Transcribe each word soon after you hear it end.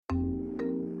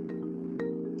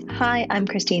Hi, I'm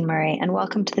Christine Murray, and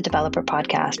welcome to the Developer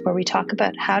Podcast, where we talk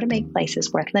about how to make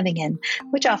places worth living in,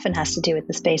 which often has to do with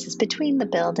the spaces between the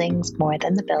buildings more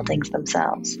than the buildings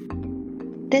themselves.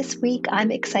 This week,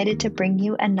 I'm excited to bring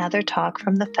you another talk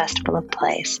from the Festival of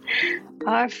Place.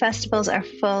 Our festivals are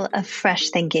full of fresh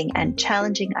thinking and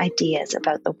challenging ideas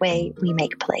about the way we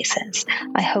make places.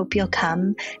 I hope you'll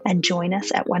come and join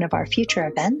us at one of our future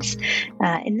events.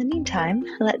 In the meantime,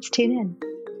 let's tune in.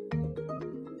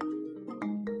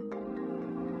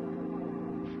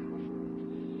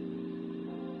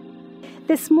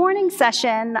 This morning's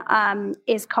session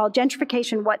is called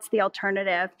Gentrification, What's the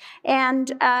Alternative? And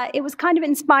it was kind of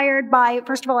inspired by,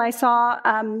 first of all, I saw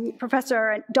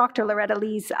Professor Dr. Loretta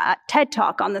Lee's TED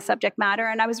Talk on the subject matter,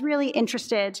 and I was really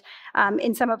interested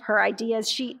in some of her ideas.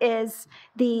 She is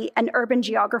an urban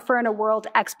geographer and a world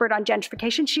expert on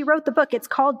gentrification. She wrote the book, it's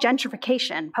called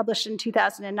Gentrification, published in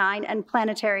 2009, and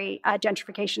Planetary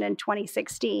Gentrification in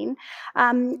 2016.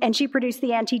 And she produced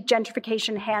the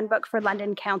Anti-Gentrification Handbook for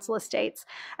London Council Estates.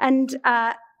 And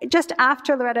just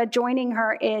after Loretta, joining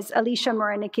her is Alicia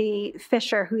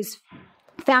Moranicki-Fisher, who's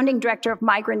founding director of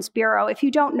Migrants Bureau. If you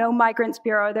don't know Migrants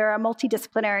Bureau, they're a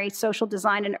multidisciplinary social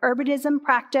design and urbanism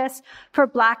practice for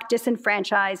Black,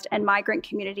 disenfranchised, and migrant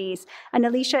communities. And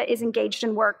Alicia is engaged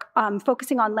in work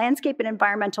focusing on landscape and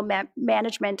environmental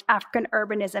management, African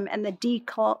urbanism, and the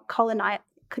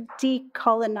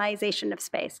decolonization of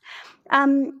space.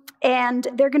 And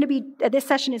this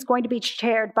session is going to be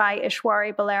chaired by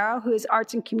Ishwari Bolero, who is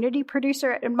arts and community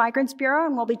producer at Migrants Bureau,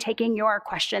 and we'll be taking your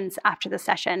questions after the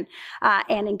session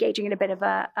and engaging in a bit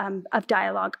of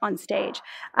dialogue on stage.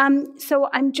 So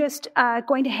I'm just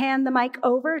going to hand the mic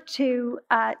over to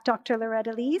Dr.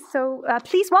 Loretta Lee. So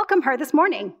please welcome her this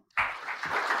morning.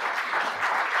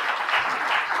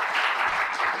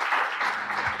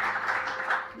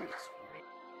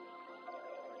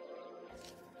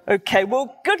 Okay,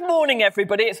 well, good morning,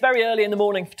 everybody. It's very early in the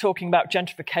morning for talking about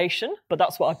gentrification, but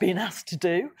that's what I've been asked to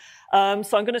do. So I'm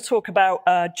going to talk about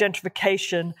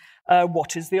gentrification,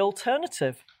 what is the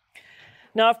alternative?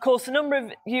 Now, of course, a number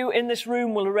of you in this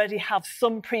room will already have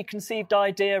some preconceived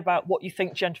idea about what you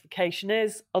think gentrification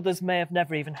is. Others may have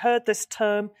never even heard this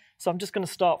term, so I'm just going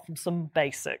to start from some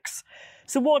basics.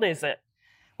 So what is it?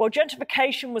 Well,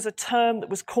 gentrification was a term that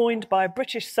was coined by a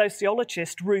British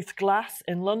sociologist, Ruth Glass,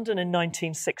 in London in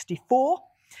 1964.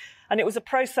 And it was a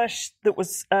process that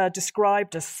was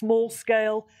described as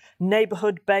small-scale,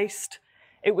 neighbourhood-based.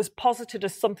 It was posited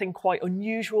as something quite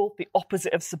unusual, the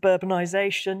opposite of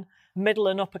suburbanisation, middle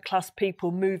and upper-class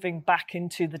people moving back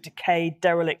into the decayed,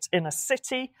 derelict inner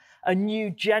city, a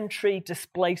new gentry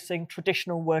displacing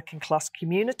traditional working-class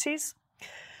communities.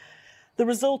 The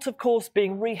result, of course,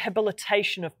 being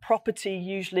rehabilitation of property,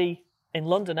 usually in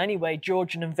London anyway,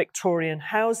 Georgian and Victorian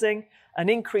housing, an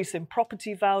increase in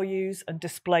property values and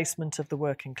displacement of the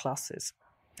working classes.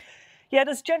 Yet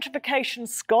as gentrification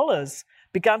scholars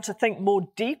began to think more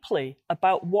deeply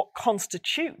about what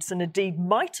constitutes and indeed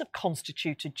might have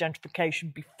constituted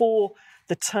gentrification before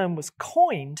the term was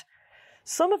coined,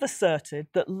 some have asserted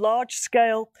that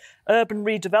large-scale urban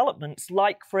redevelopments,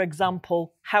 like, for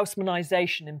example,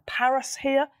 Haussmannisation in Paris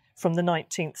here from the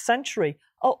 19th century,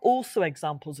 are also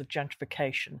examples of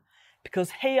gentrification,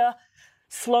 because here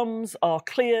slums are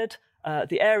cleared,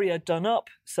 the area done up,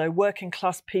 so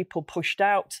working-class people pushed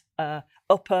out,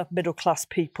 upper middle-class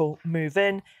people move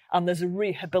in, and there's a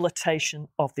rehabilitation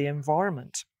of the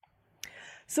environment.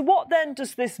 So what then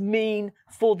does this mean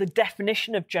for the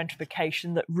definition of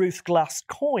gentrification that Ruth Glass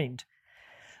coined?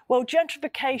 Well,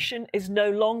 gentrification is no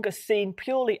longer seen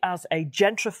purely as a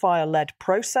gentrifier-led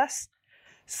process.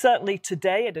 Certainly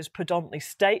today it is predominantly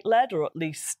state-led, or at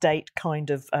least state kind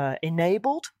of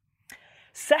enabled.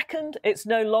 Second, it's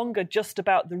no longer just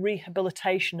about the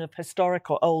rehabilitation of historic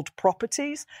or old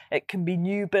properties. It can be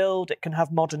new build, it can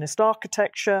have modernist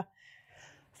architecture.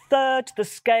 Third, the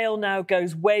scale now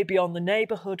goes way beyond the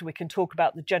neighbourhood. We can talk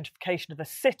about the gentrification of a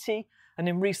city. And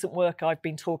in recent work, I've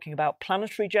been talking about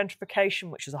planetary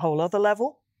gentrification, which is a whole other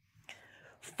level.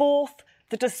 Fourth,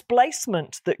 the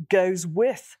displacement that goes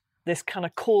with this kind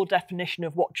of core definition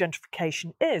of what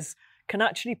gentrification is can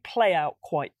actually play out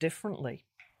quite differently.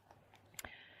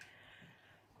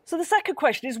 So the second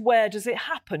question is, where does it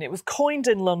happen? It was coined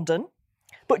in London,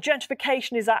 but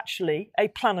gentrification is actually a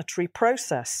planetary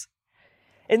process.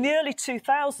 In the early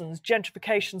 2000s,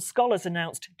 gentrification scholars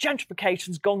announced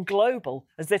gentrification's gone global,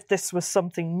 as if this was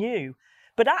something new.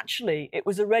 But actually, it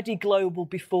was already global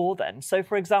before then. So,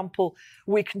 for example,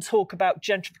 we can talk about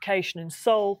gentrification in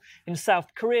Seoul, in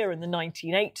South Korea in the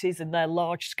 1980s, in their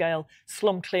large-scale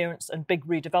slum clearance and big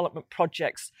redevelopment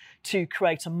projects to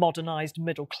create a modernised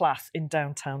middle class in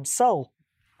downtown Seoul.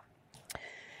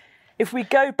 If we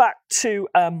go back to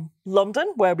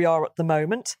London, where we are at the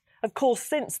moment, of course,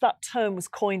 since that term was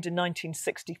coined in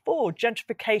 1964,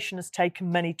 gentrification has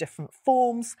taken many different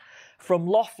forms, from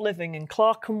loft living in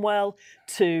Clerkenwell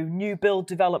to new build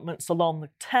developments along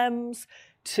the Thames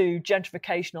to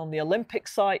gentrification on the Olympic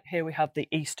site. Here we have the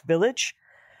East Village.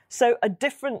 So a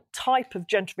different type of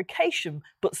gentrification,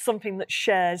 but something that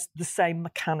shares the same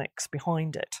mechanics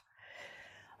behind it.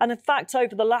 And in fact,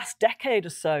 over the last decade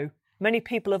or so, many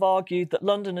people have argued that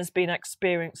London has been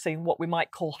experiencing what we might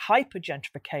call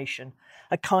hyper-gentrification,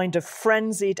 a kind of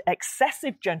frenzied,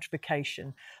 excessive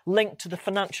gentrification linked to the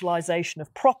financialisation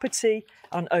of property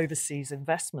and overseas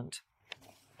investment.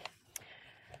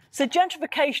 So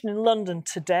gentrification in London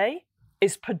today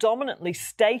is predominantly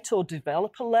state or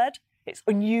developer-led. It's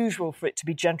unusual for it to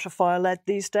be gentrifier-led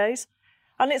these days.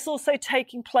 And it's also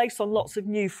taking place on lots of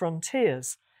new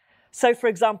frontiers. So, for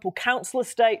example, council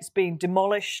estates being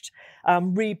demolished,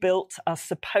 rebuilt as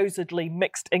supposedly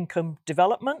mixed income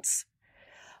developments.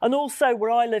 And also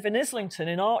where I live in Islington,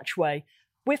 in Archway,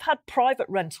 we've had private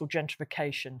rental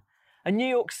gentrification. A New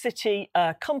York City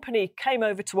company came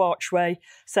over to Archway,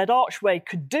 said Archway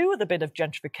could do with a bit of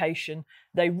gentrification.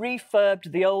 They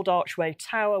refurbed the old Archway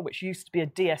Tower, which used to be a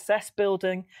DSS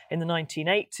building in the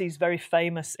 1980s, very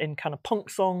famous in kind of punk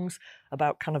songs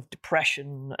about kind of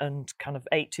depression and kind of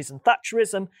 80s and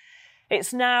Thatcherism.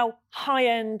 It's now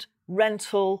high-end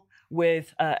rental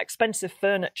with expensive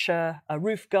furniture, a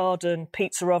roof garden,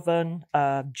 pizza oven,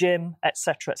 gym,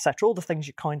 etc., all the things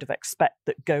you kind of expect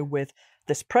that go with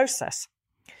this process.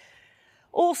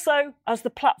 Also, as the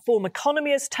platform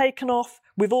economy has taken off,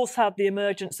 we've also had the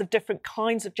emergence of different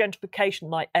kinds of gentrification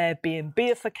like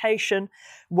Airbnb-ification,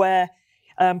 where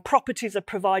properties are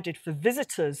provided for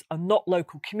visitors and not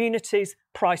local communities.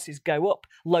 Prices go up.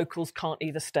 Locals can't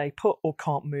either stay put or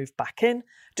can't move back in,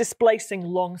 displacing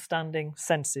long-standing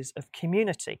senses of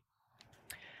community.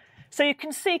 So you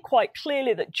can see quite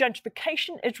clearly that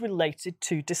gentrification is related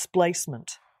to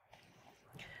displacement.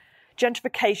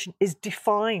 Gentrification is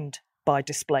defined by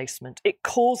displacement. It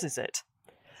causes it.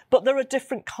 But there are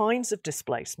different kinds of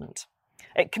displacement.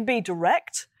 It can be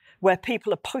direct, where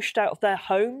people are pushed out of their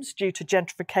homes due to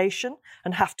gentrification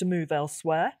and have to move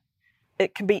elsewhere.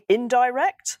 It can be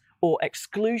indirect or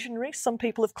exclusionary, some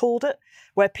people have called it,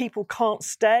 where people can't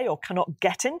stay or cannot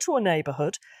get into a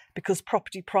neighbourhood because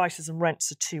property prices and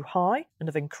rents are too high and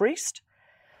have increased.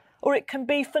 Or it can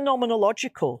be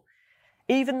phenomenological.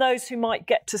 Even those who might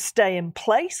get to stay in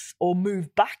place or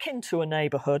move back into a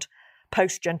neighbourhood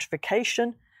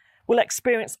post-gentrification will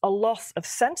experience a loss of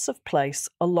sense of place,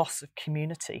 a loss of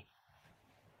community.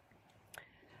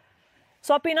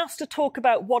 So I've been asked to talk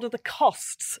about what are the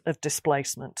costs of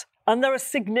displacement, and there are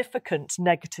significant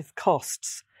negative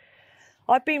costs.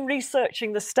 I've been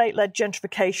researching the state-led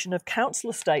gentrification of council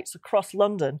estates across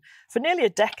London for nearly a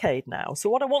decade now. So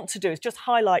what I want to do is just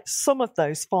highlight some of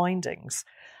those findings.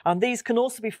 And these can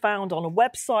also be found on a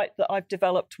website that I've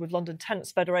developed with London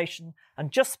Tenants Federation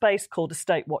and Just Space called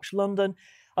Estate Watch London,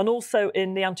 and also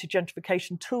in the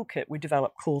anti-gentrification toolkit we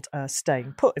developed called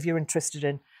Staying Put, if you're interested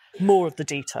in more of the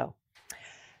detail.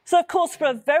 So, of course, for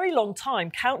a very long time,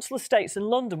 council estates in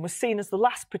London were seen as the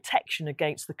last protection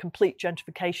against the complete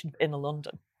gentrification of inner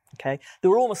London. Okay, they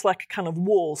were almost like a kind of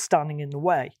wall standing in the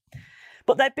way.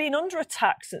 But they'd been under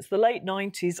attack since the late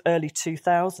 90s, early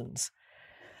 2000s.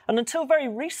 And until very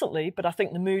recently, but I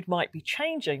think the mood might be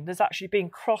changing, there's actually been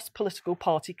cross-political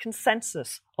party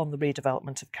consensus on the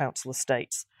redevelopment of council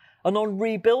estates and on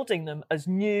rebuilding them as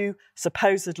new,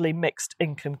 supposedly mixed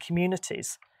income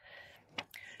communities.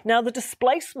 Now, the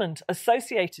displacement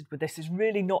associated with this is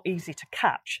really not easy to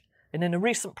catch. And in a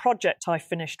recent project I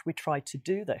finished, we tried to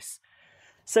do this.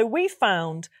 So we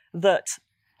found that,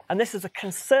 and this is a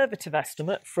conservative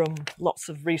estimate from lots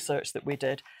of research that we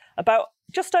did, about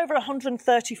just over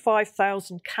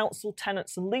 135,000 council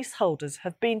tenants and leaseholders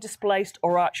have been displaced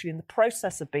or are actually in the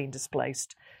process of being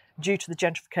displaced due to the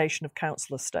gentrification of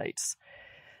council estates.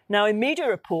 Now, in media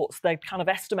reports, they've kind of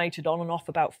estimated on and off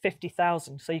about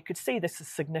 50,000. So you could see this is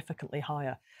significantly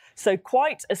higher. So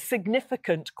quite a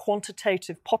significant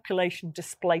quantitative population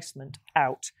displacement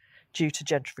out due to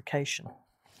gentrification.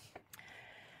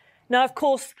 Now, of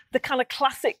course, the kind of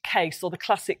classic case or the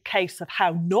classic case of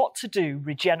how not to do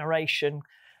regeneration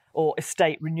or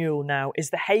estate renewal now is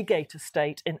the Haygate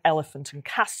estate in Elephant and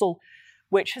Castle,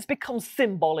 which has become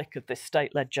symbolic of this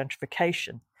state-led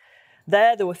gentrification.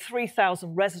 There were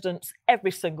 3,000 residents.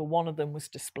 Every single one of them was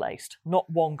displaced. Not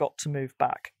one got to move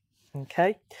back.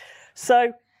 Okay,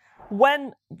 so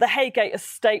when the Haygate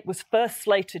estate was first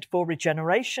slated for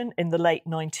regeneration in the late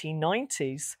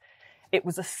 1990s, It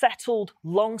was a settled,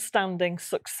 long-standing,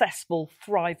 successful,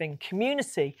 thriving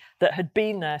community that had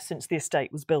been there since the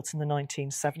estate was built in the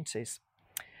 1970s.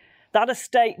 That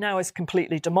estate now is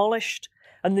completely demolished,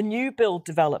 and the new build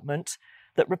development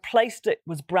that replaced it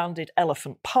was branded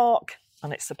Elephant Park,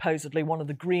 and it's supposedly one of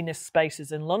the greenest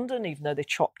spaces in London, even though they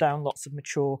chopped down lots of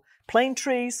mature plane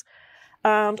trees.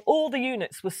 And all the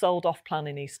units were sold off-plan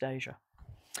in East Asia.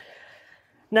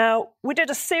 Now, we did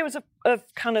a series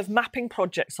of kind of mapping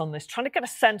projects on this, trying to get a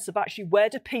sense of actually where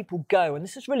do people go? And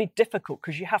this is really difficult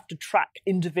because you have to track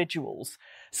individuals.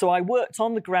 So I worked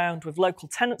on the ground with local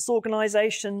tenants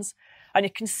organisations, and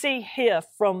you can see here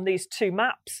from these two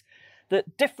maps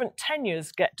that different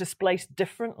tenures get displaced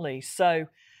differently. So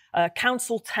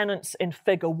council tenants in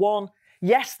figure 1,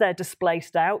 yes, they're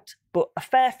displaced out, but a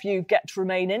fair few get to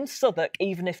remain in Southwark,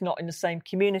 even if not in the same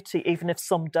community, even if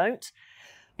some don't.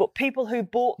 But people who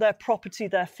bought their property,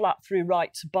 their flat through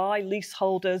right to buy,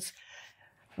 leaseholders,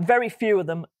 very few of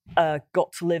them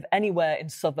got to live anywhere in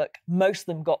Southwark. Most of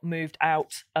them got moved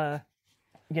out,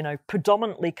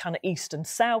 predominantly kind of east and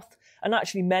south, and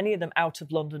actually many of them out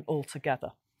of London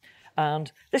altogether.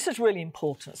 And this is really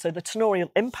important. So the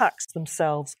tenorial impacts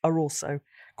themselves are also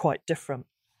quite different.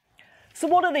 So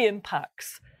what are the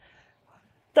impacts?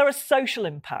 There are social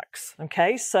impacts,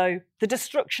 okay? So the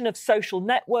destruction of social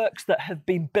networks that have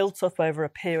been built up over a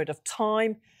period of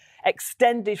time,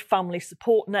 extended family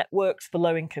support networks for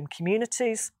low-income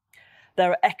communities.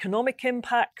 There are economic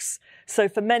impacts. So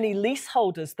for many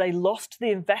leaseholders, they lost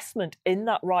the investment in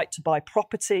that right to buy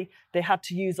property. They had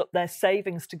to use up their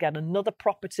savings to get another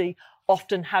property,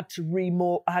 often had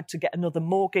to get another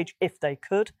mortgage if they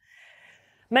could.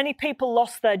 Many people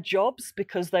lost their jobs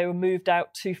because they were moved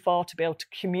out too far to be able to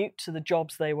commute to the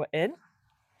jobs they were in.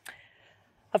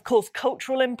 Of course,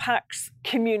 cultural impacts,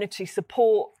 community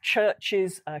support,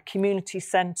 churches, community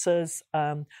centres,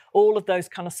 all of those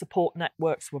kind of support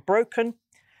networks were broken.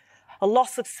 A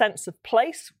loss of sense of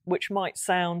place, which might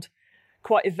sound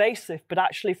quite evasive, but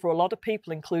actually for a lot of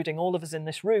people, including all of us in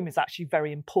this room, is actually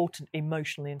very important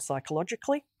emotionally and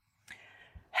psychologically.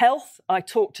 Health, I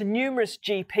talked to numerous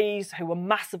GPs who were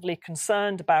massively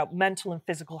concerned about mental and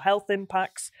physical health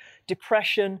impacts,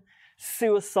 depression,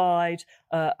 suicide,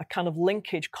 a kind of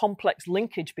complex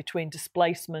linkage between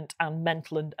displacement and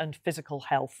mental and physical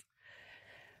health.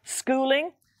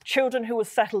 Schooling, children who were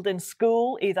settled in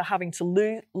school, either having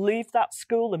to leave that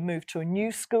school and move to a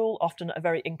new school, often at a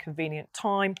very inconvenient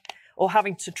time, or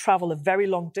having to travel a very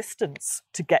long distance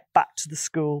to get back to the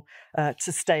school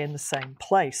to stay in the same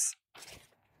place.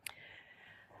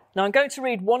 Now, I'm going to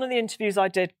read one of the interviews I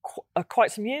did quite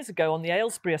some years ago on the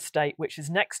Aylesbury estate, which is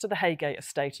next to the Haygate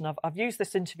estate. And I've used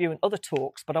this interview in other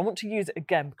talks, but I want to use it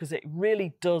again because it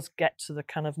really does get to the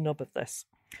kind of nub of this.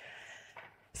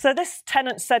 So this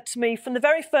tenant said to me, from the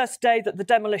very first day that the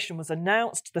demolition was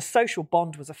announced, the social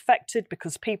bond was affected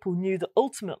because people knew that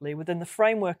ultimately, within the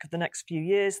framework of the next few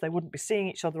years, they wouldn't be seeing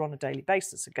each other on a daily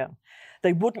basis again.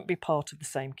 They wouldn't be part of the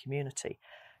same community.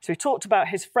 So he talked about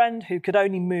his friend who could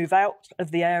only move out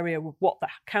of the area with what the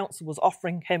council was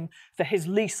offering him for his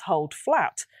leasehold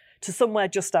flat to somewhere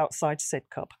just outside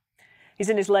Sidcup. He's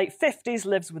in his late 50s,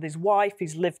 lives with his wife.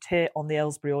 He's lived here on the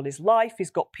Aylesbury all his life. He's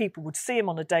got people who would see him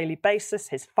on a daily basis.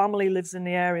 His family lives in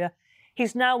the area.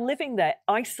 He's now living there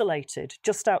isolated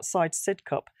just outside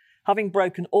Sidcup, having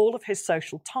broken all of his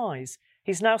social ties.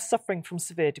 He's now suffering from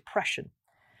severe depression.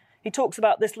 He talks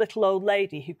about this little old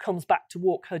lady who comes back to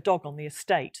walk her dog on the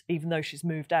estate, even though she's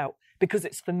moved out, because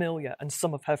it's familiar and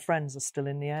some of her friends are still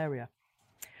in the area.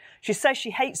 She says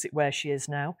she hates it where she is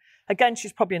now. Again,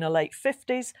 she's probably in her late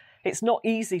 50s. It's not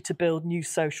easy to build new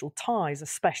social ties,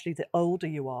 especially the older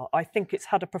you are. I think it's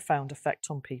had a profound effect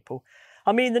on people.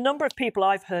 I mean, the number of people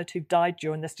I've heard who've died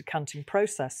during this decanting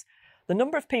process, the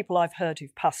number of people I've heard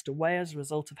who've passed away as a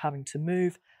result of having to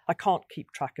move, I can't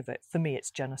keep track of it. For me,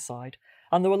 it's genocide.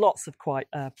 And there were lots of quite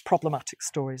problematic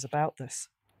stories about this.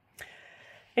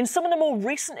 In some of the more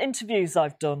recent interviews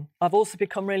I've done, I've also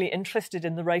become really interested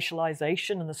in the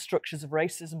racialisation and the structures of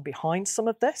racism behind some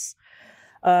of this.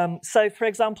 So, for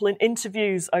example, in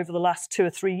interviews over the last 2 or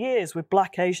 3 years with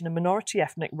Black, Asian and minority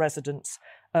ethnic residents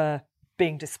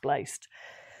being displaced,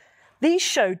 these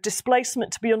showed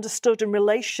displacement to be understood in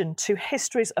relation to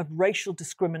histories of racial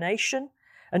discrimination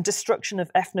and destruction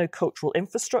of ethno-cultural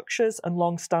infrastructures and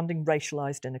long-standing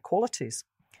racialised inequalities.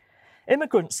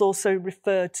 Immigrants also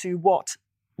referred to what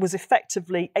was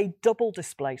effectively a double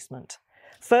displacement,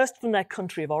 first from their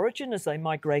country of origin as they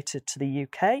migrated to the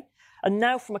UK, and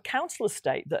now from a council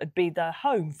estate that had been their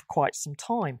home for quite some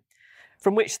time,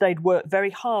 from which they'd worked very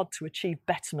hard to achieve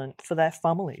betterment for their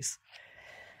families.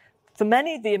 For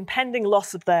many, the impending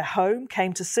loss of their home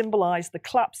came to symbolise the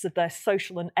collapse of their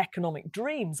social and economic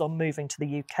dreams on moving to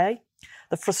the UK,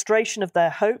 the frustration of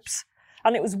their hopes,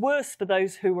 and it was worse for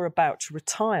those who were about to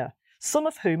retire, some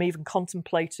of whom even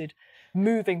contemplated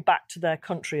moving back to their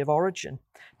country of origin,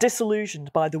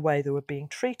 disillusioned by the way they were being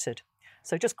treated.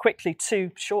 So just quickly,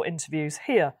 2 short interviews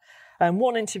here.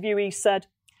 One interviewee said,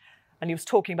 and he was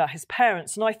talking about his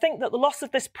parents, and I think that the loss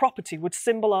of this property would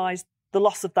symbolise the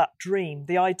loss of that dream,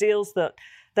 the ideals that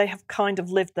they have kind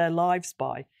of lived their lives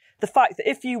by. The fact that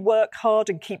if you work hard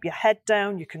and keep your head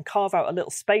down, you can carve out a little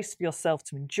space for yourself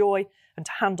to enjoy and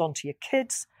to hand on to your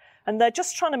kids. And they're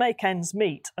just trying to make ends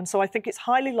meet. And so I think it's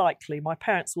highly likely my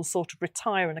parents will sort of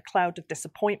retire in a cloud of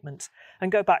disappointment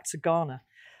and go back to Ghana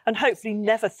and hopefully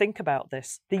never think about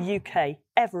this, the UK,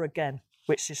 ever again,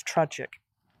 which is tragic.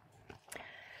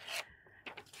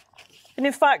 And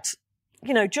in fact,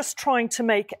 just trying to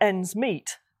make ends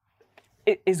meet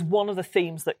is one of the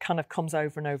themes that kind of comes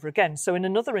over and over again. So in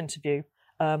another interview,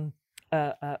 a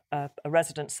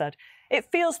resident said, "It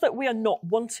feels that we are not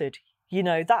wanted.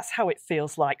 That's how it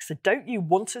feels like. So don't you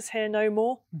want us here no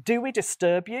more? Do we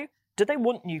disturb you? Do they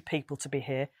want new people to be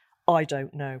here? I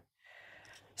don't know."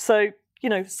 So,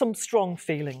 some strong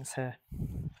feelings here.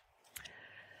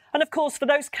 And of course, for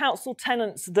those council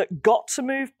tenants that got to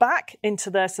move back into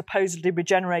their supposedly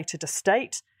regenerated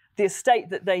estate, the estate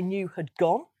that they knew had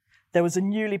gone, there was a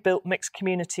newly built mixed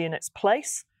community in its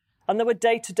place, and there were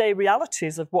day-to-day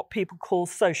realities of what people call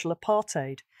social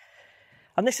apartheid.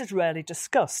 And this is rarely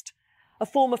discussed. A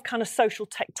form of kind of social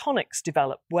tectonics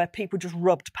developed where people just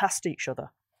rubbed past each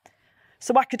other.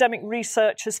 So academic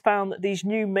research has found that these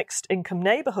new mixed income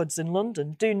neighbourhoods in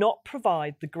London do not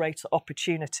provide the greater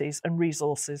opportunities and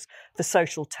resources for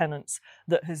social tenants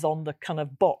that is on the kind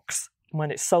of box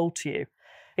when it's sold to you.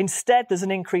 Instead, there's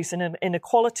an increase in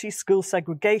inequality, school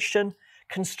segregation,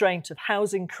 constraint of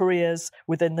housing careers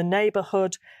within the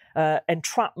neighbourhood,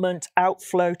 entrapment,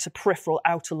 outflow to peripheral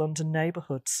outer London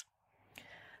neighbourhoods.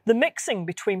 The mixing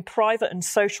between private and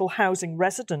social housing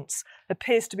residents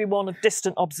appears to be one of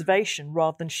distant observation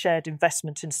rather than shared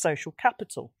investment in social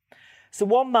capital. So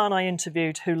one man I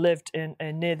interviewed who lived in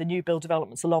near the new build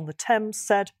developments along the Thames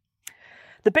said,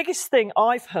 "The biggest thing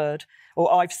I've heard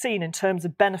or I've seen in terms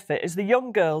of benefit is the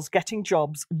young girls getting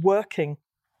jobs working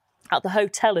at the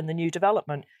hotel in the new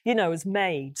development, as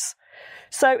maids.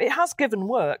 So it has given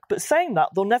work, but saying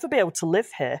that, they'll never be able to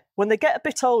live here. When they get a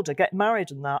bit older, get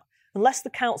married and that, unless the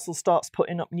council starts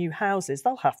putting up new houses,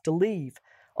 they'll have to leave.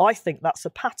 I think that's a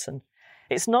pattern.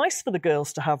 It's nice for the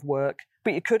girls to have work,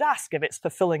 but you could ask if it's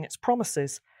fulfilling its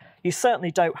promises. You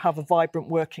certainly don't have a vibrant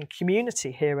working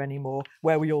community here anymore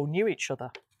where we all knew each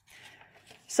other."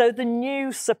 So the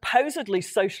new supposedly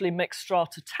socially mixed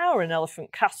strata tower in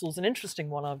Elephant Castle is an interesting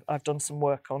one I've done some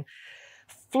work on.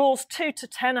 Floors 2 to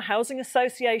 10 are housing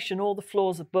association. All the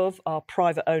floors above are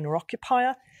private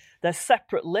owner-occupier. There's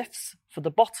separate lifts for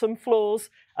the bottom floors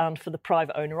and for the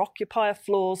private owner-occupier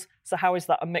floors. So how is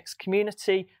that a mixed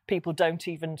community? People don't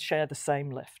even share the same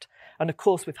lift. And of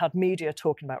course, we've had media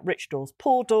talking about rich doors,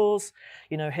 poor doors.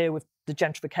 Here with the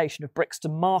gentrification of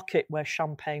Brixton Market, where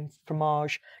champagne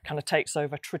fromage kind of takes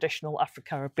over traditional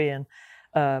Afro-Caribbean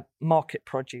market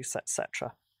produce,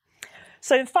 etc.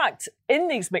 So in fact, in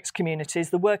these mixed communities,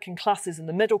 the working classes and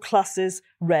the middle classes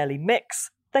rarely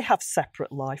mix. They have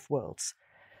separate life worlds.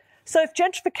 So if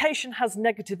gentrification has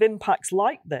negative impacts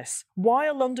like this, why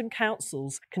are London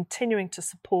councils continuing to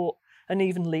support and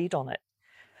even lead on it?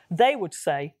 They would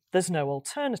say there's no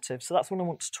alternative. So that's what I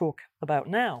want to talk about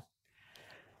now.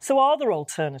 So are there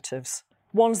alternatives?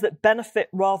 Ones that benefit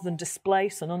rather than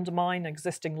displace and undermine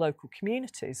existing local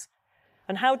communities?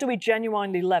 And how do we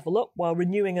genuinely level up while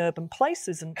renewing urban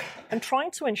places and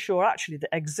trying to ensure actually that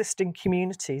existing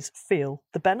communities feel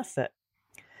the benefit?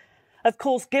 Of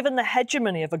course, given the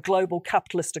hegemony of a global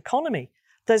capitalist economy,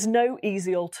 there's no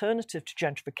easy alternative to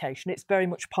gentrification. It's very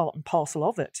much part and parcel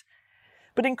of it.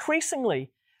 But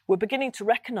increasingly, we're beginning to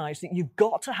recognise that you've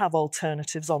got to have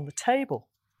alternatives on the table.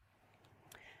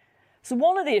 So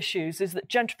one of the issues is that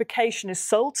gentrification is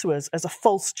sold to us as a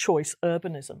false choice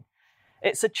urbanism.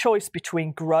 It's a choice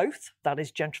between growth, that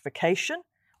is gentrification,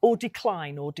 or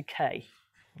decline or decay.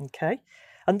 Okay?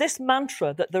 And this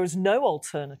mantra that there is no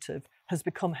alternative has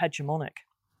become hegemonic.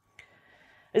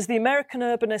 As the American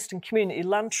urbanist and community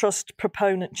land trust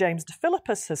proponent James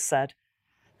DePhilippis has said,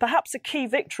 perhaps a key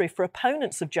victory for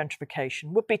opponents of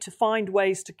gentrification would be to find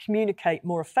ways to communicate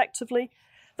more effectively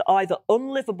that either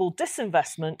unlivable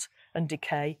disinvestment and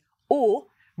decay or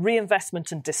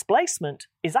reinvestment and displacement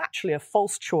is actually a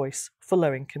false choice for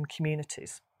low-income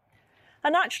communities.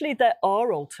 And actually there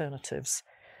are alternatives.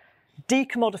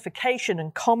 decommodification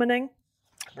and commoning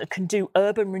that can do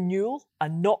urban renewal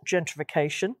and not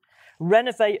gentrification,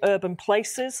 renovate urban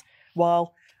places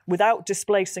without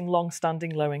displacing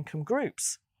long-standing low-income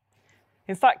groups.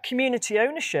 In fact, community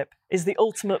ownership is the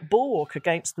ultimate bulwark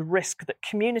against the risk that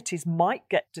communities might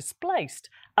get displaced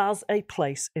as a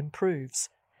place improves.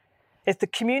 If the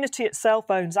community itself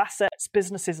owns assets,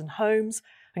 businesses and homes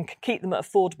and can keep them at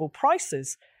affordable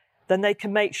prices, then they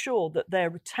can make sure that they're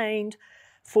retained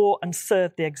for and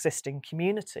serve the existing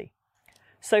community.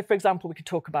 So, for example, we could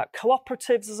talk about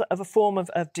cooperatives as a form of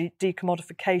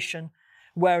decommodification,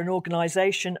 where an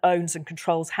organisation owns and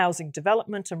controls housing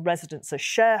development and residents are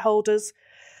shareholders.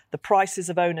 The prices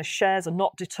of owners' shares are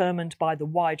not determined by the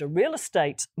wider real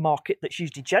estate market that's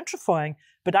usually gentrifying,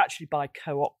 but actually by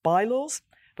co-op bylaws.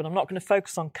 But I'm not going to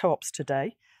focus on co-ops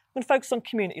today. I'm going to focus on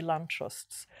community land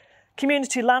trusts.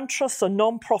 Community land trusts are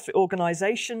non-profit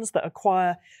organisations that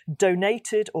acquire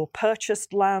donated or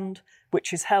purchased land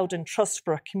which is held in trust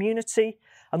for a community,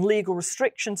 and legal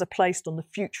restrictions are placed on the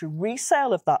future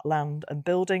resale of that land and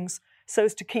buildings so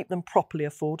as to keep them properly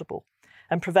affordable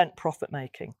and prevent profit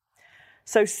making.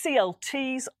 So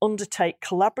CLTs undertake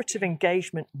collaborative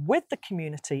engagement with the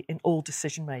community in all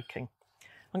decision making.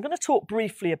 I'm going to talk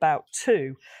briefly about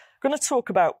two. I'm going to talk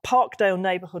about Parkdale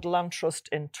Neighbourhood Land Trust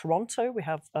in Toronto. We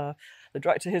have the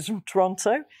director here from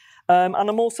Toronto. And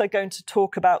I'm also going to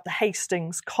talk about the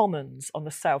Hastings Commons on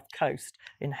the south coast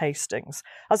in Hastings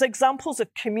as examples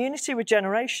of community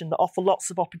regeneration that offer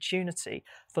lots of opportunity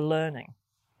for learning.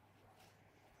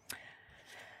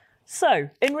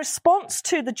 So, in response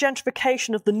to the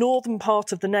gentrification of the northern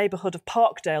part of the neighbourhood of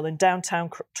Parkdale in downtown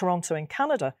Toronto in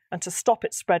Canada, and to stop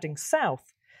it spreading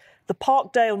south, the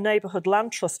Parkdale Neighbourhood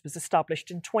Land Trust was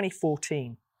established in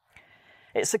 2014.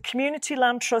 It's a community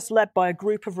land trust led by a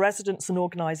group of residents and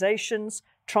organisations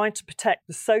trying to protect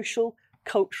the social,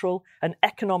 cultural and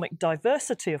economic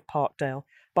diversity of Parkdale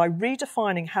by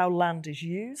redefining how land is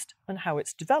used and how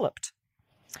it's developed.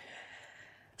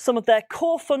 Some of their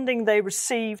core funding they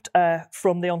received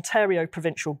from the Ontario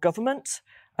provincial government,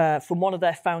 from one of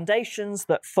their foundations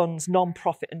that funds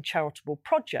non-profit and charitable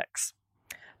projects.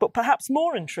 But perhaps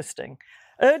more interesting,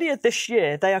 earlier this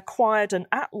year, they acquired an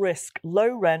at-risk,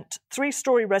 low-rent,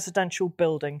 3-storey residential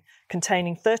building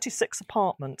containing 36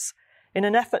 apartments in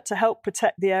an effort to help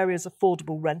protect the area's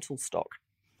affordable rental stock.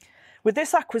 With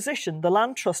this acquisition, the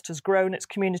Land Trust has grown its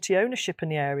community ownership in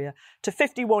the area to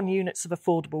 51 units of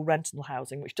affordable rental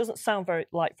housing, which doesn't sound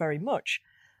very much,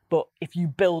 but if you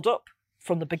build up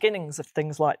from the beginnings of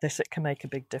things like this, it can make a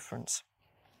big difference.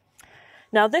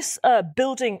 Now, this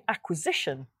building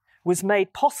acquisition was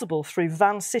made possible through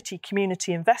Van City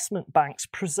Community Investment Bank's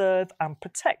Preserve and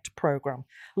Protect programme,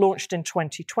 launched in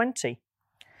 2020.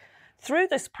 Through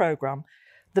this programme,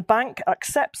 the bank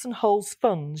accepts and holds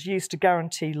funds used to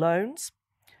guarantee loans,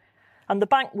 and the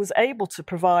bank was able to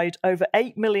provide over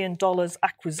 $8 million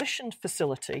acquisition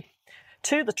facility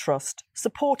to the trust,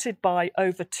 supported by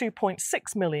over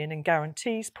 $2.6 million in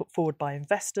guarantees put forward by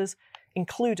investors,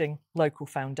 including local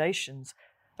foundations.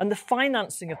 And the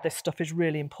financing of this stuff is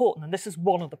really important, and this is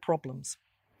one of the problems.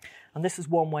 And this is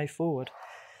one way forward.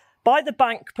 By the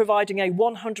bank providing a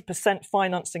 100%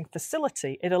 financing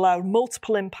facility, it allowed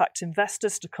multiple impact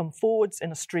investors to come forwards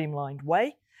in a streamlined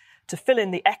way, to fill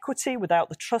in the equity without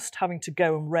the trust having to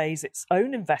go and raise its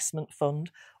own investment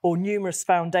fund or numerous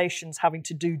foundations having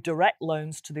to do direct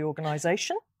loans to the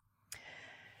organisation.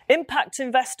 Impact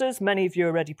investors, many of you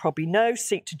already probably know,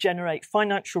 seek to generate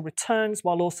financial returns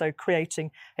while also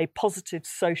creating a positive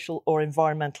social or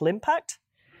environmental impact.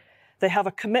 They have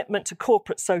a commitment to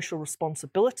corporate social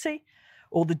responsibility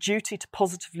or the duty to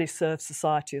positively serve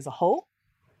society as a whole.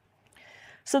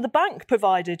 So the bank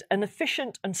provided an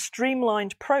efficient and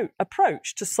streamlined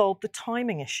approach to solve the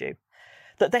timing issue,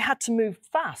 that they had to move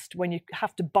fast when you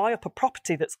have to buy up a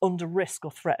property that's under risk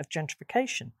or threat of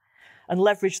gentrification, and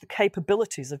leverage the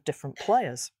capabilities of different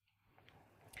players.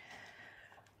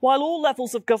 While all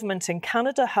levels of government in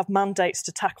Canada have mandates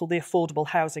to tackle the affordable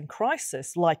housing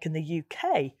crisis, like in the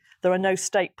UK, there are no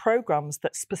state programmes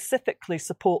that specifically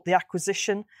support the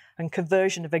acquisition and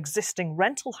conversion of existing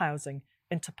rental housing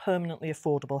into permanently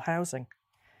affordable housing.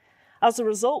 As a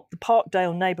result, the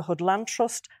Parkdale Neighbourhood Land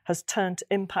Trust has turned to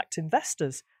impact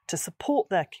investors to support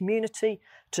their community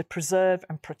to preserve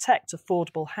and protect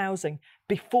affordable housing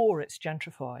before it's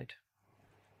gentrified.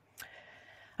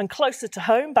 And closer to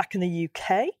home, back in the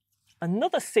UK,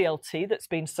 another CLT that's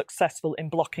been successful in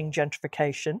blocking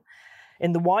gentrification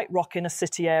in the White Rock inner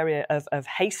city area of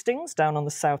Hastings, down on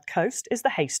the south coast, is the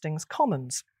Hastings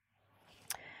Commons.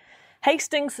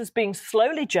 Hastings has been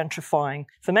slowly gentrifying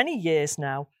for many years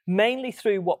now, mainly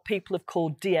through what people have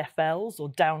called DFLs, or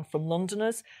down from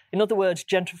Londoners. In other words,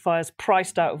 gentrifiers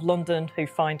priced out of London who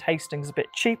find Hastings a bit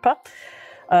cheaper.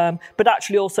 But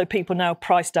actually also people now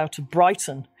priced out of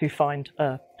Brighton who find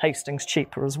Hastings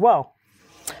cheaper as well.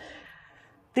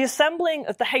 The assembling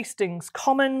of the Hastings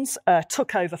Commons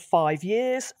took over 5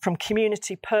 years, from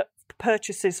community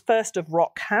purchases first of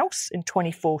Rock House in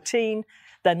 2014,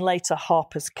 then later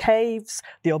Harper's Caves,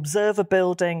 the Observer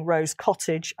Building, Rose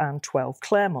Cottage and 12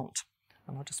 Claremont.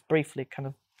 And I'll just briefly kind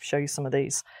of show you some of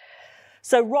these.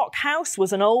 So Rock House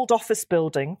was an old office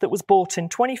building that was bought in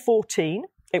 2014.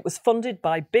 It was funded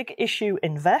by Big Issue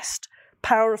Invest,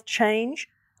 Power of Change,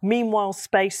 Meanwhile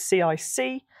Space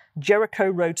CIC, Jericho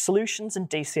Road Solutions and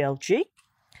DCLG.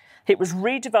 It was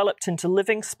redeveloped into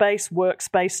living space,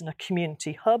 workspace and a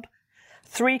community hub.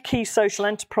 3 key social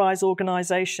enterprise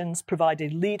organisations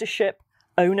provided leadership,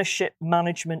 ownership,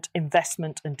 management,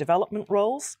 investment and development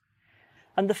roles.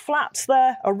 And the flats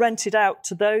there are rented out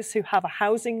to those who have a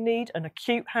housing need, an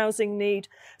acute housing need.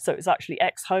 So it's actually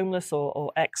ex-homeless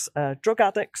or ex-drug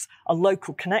addicts, a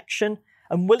local connection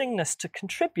and willingness to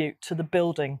contribute to the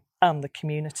building and the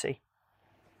community.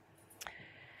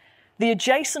 The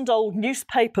adjacent old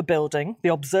newspaper building, the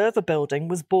Observer Building,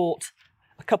 was bought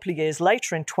a couple of years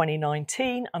later in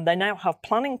 2019, and they now have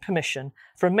planning permission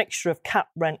for a mixture of cap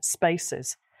rent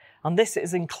spaces. And this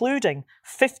is including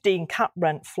 15 cap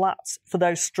rent flats for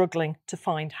those struggling to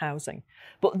find housing.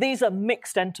 But these are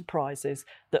mixed enterprises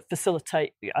that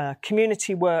facilitate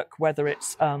community work, whether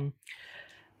it's kind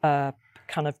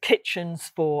of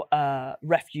kitchens for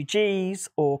refugees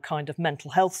or kind of mental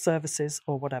health services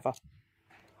or whatever.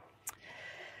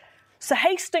 So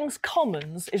Hastings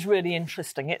Commons is really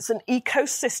interesting. It's an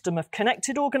ecosystem of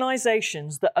connected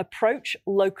organisations that approach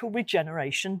local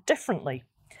regeneration differently.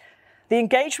 The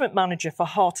engagement manager for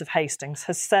Heart of Hastings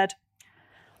has said,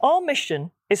 "Our mission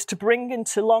is to bring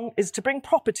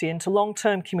property into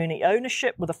long-term community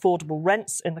ownership with affordable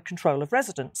rents in the control of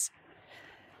residents."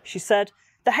 She said,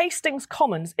 "The Hastings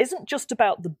Commons isn't just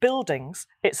about the buildings,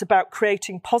 it's about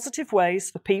creating positive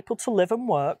ways for people to live and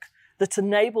work that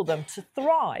enable them to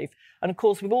thrive." And of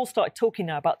course, we've all started talking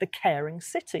now about the caring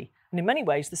city. And in many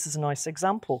ways, this is a nice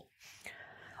example.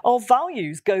 Our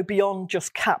values go beyond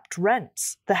just capped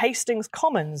rents. The Hastings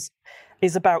Commons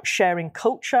is about sharing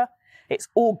culture. It's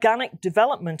organic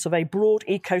development of a broad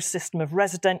ecosystem of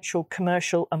residential,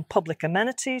 commercial and public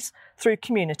amenities through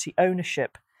community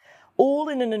ownership, all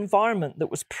in an environment that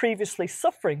was previously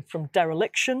suffering from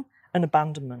dereliction and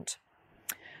abandonment.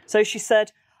 So she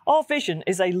said, "Our vision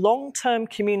is a long-term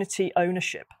community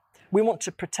ownership. We want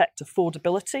to protect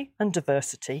affordability and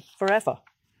diversity forever."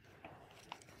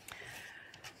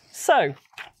 So,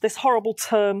 this horrible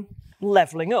term,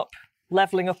 levelling up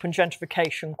and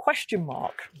gentrification, question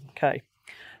mark. Okay.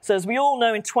 So as we all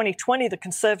know, in 2020, the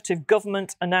Conservative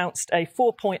government announced a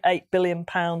 £4.8 billion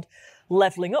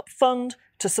levelling up fund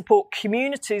to support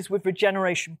communities with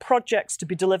regeneration projects to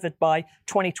be delivered by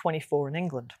 2024 in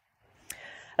England.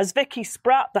 As Vicky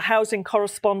Spratt, the housing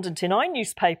correspondent in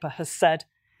iNewspaper, has said,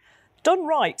 "Done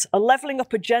right, a levelling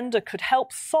up agenda could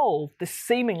help solve this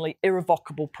seemingly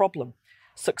irrevocable problem,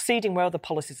 succeeding where other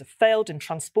policies have failed in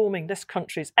transforming this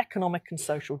country's economic and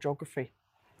social geography.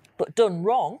 But done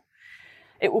wrong,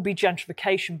 it will be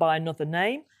gentrification by another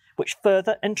name, which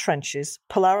further entrenches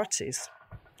polarities."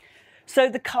 So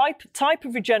the type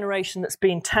of regeneration that's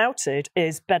being touted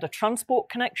is better transport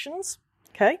connections,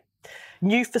 okay,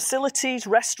 new facilities,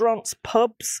 restaurants,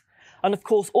 pubs. And of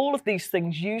course, all of these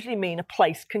things usually mean a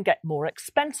place can get more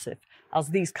expensive as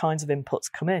these kinds of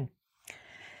inputs come in.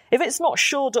 If it's not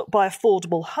shored up by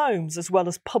affordable homes as well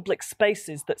as public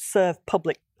spaces that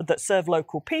serve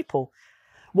local people,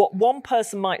 what one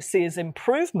person might see as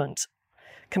improvement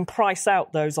can price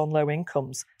out those on low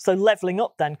incomes. So levelling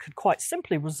up then could quite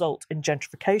simply result in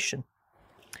gentrification.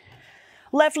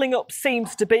 Levelling up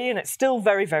seems to be, and it's still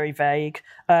very, very vague,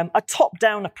 a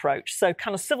top-down approach. So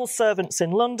kind of civil servants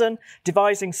in London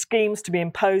devising schemes to be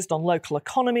imposed on local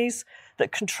economies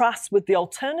that contrasts with the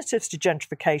alternatives to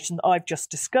gentrification that I've just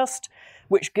discussed,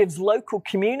 which gives local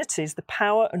communities the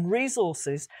power and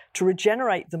resources to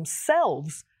regenerate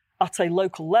themselves at a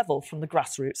local level from the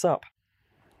grassroots up.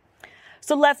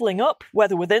 So levelling up,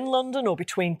 whether within London or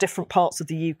between different parts of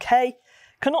the UK,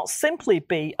 cannot simply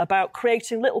be about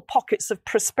creating little pockets of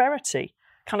prosperity,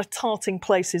 kind of tarting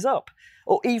places up,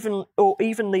 or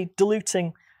evenly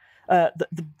diluting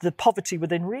the poverty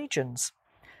within regions.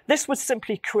 This would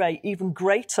simply create even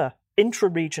greater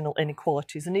intra-regional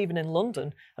inequalities, and even in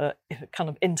London, kind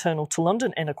of internal to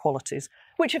London inequalities,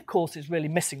 which of course is really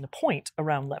missing the point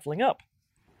around levelling up.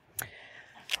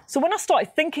 So when I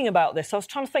started thinking about this, I was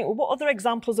trying to think, well, what other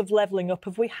examples of levelling up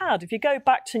have we had? If you go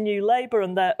back to New Labour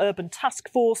and their urban task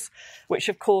force, which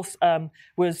of course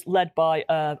was led by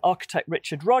architect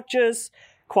Richard Rogers,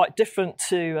 quite different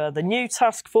to the new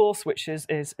task force, which is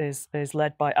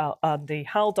led by Andy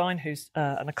Haldane, who's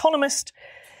an economist.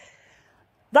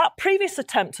 That previous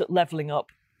attempt at levelling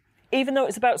up, even though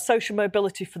it's about social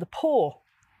mobility for the poor,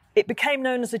 it became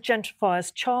known as a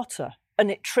gentrifier's charter, and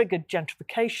it triggered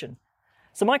gentrification.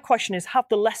 So my question is, have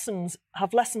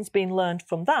lessons been learned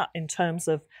from that in terms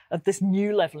of this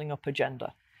new levelling up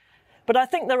agenda? But I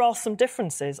think there are some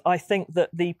differences. I think that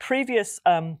the previous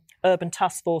urban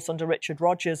task force under Richard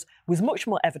Rogers was much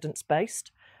more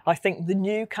evidence-based. I think the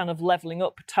new kind of levelling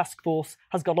up task force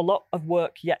has got a lot of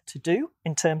work yet to do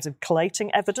in terms of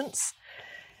collating evidence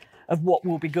of what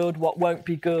will be good, what won't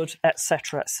be good,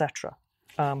 etc., etc.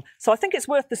 So I think it's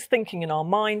worth this thinking in our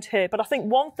mind here. But I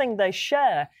think one thing they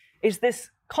share is this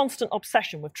constant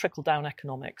obsession with trickle-down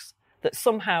economics, that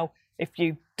somehow if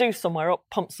you do somewhere up,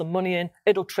 pump some money in,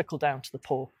 it'll trickle down to the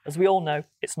poor. As we all know,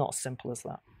 it's not as simple as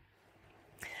that.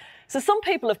 So some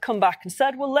people have come back and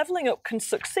said, well, levelling up can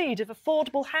succeed if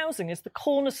affordable housing is the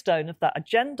cornerstone of that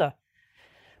agenda.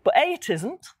 But A, it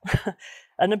isn't,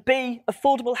 and B,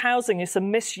 affordable housing is a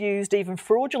misused, even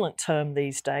fraudulent term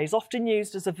these days, often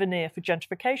used as a veneer for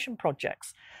gentrification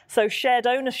projects. So shared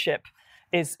ownership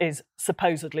is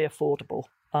supposedly affordable.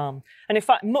 And in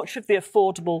fact, much of the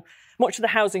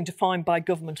housing defined by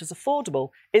government as affordable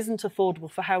isn't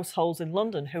affordable for households in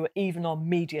London who are even on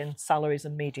median salaries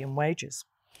and median wages.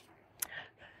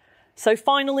 So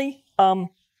finally, there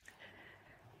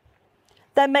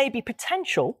may be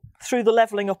potential through the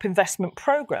levelling up investment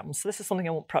programmes. So this is something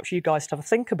I want perhaps you guys to have a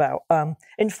think about,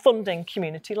 in funding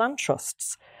community land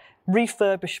trusts,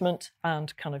 refurbishment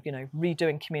and kind of,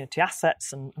 redoing community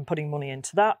assets and putting money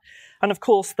into that. And of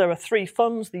course, there are three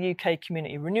funds, the UK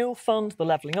Community Renewal Fund, the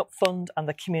Levelling Up Fund and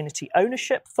the Community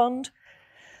Ownership Fund.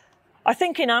 I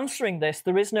think in answering this,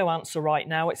 there is no answer right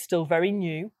now. It's still very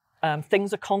new.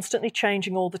 Things are constantly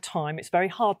changing all the time. It's very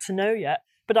hard to know yet.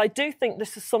 But I do think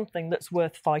this is something that's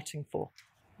worth fighting for.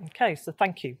 Okay, so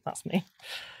thank you. That's me.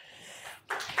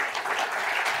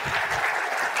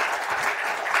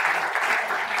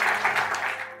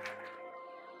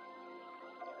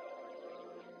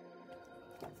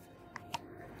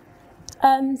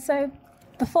 So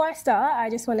before I start, I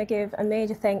just want to give a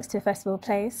major thanks to Festival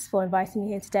Place for inviting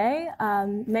me here today.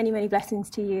 Many, many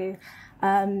blessings to you.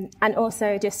 And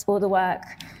also just all the work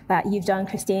that you've done,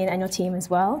 Christine, and your team as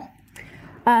well.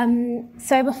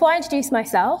 So before I introduce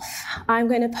myself, I'm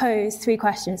going to pose 3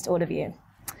 questions to all of you.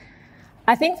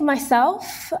 I think for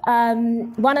myself,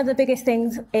 one of the biggest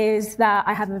things is that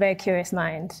I have a very curious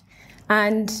mind.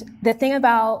 And the thing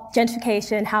about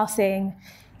gentrification, housing,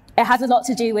 it has a lot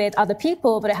to do with other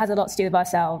people, but it has a lot to do with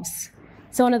ourselves.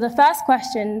 So one of the first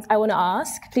questions I want to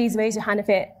ask, please raise your hand if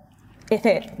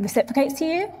it reciprocates to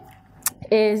you,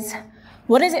 is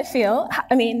what does it feel?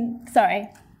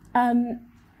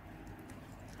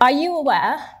 Are you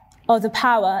aware of the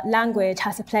power language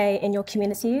has to play in your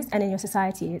communities and in your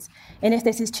societies? And if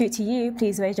this is true to you,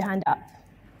 please raise your hand up.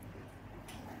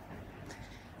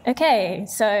 Okay,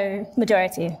 so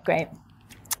majority, great.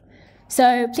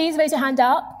 So please raise your hand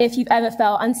up if you've ever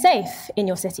felt unsafe in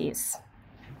your cities.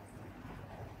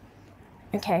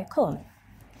 Okay, cool.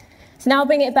 So now I'll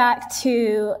bring it back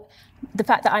to the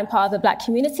fact that I'm part of the Black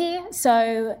community.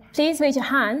 So please raise your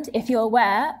hand if you're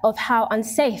aware of how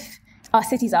unsafe our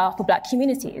cities are for Black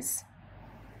communities.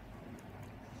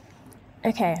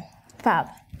 Okay, fab.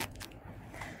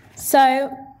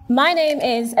 So my name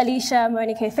is Alicia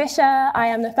Moronike-Fisher. I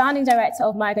am the founding director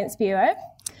of Migrants Bureau.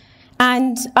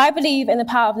 And I believe in the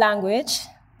power of language,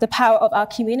 the power of our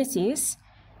communities,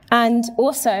 and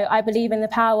also I believe in the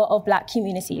power of Black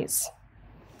communities.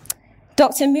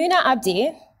 Dr. Muna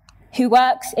Abdi, who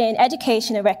works in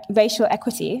education and racial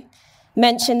equity,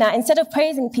 mentioned that instead of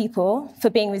praising people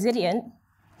for being resilient,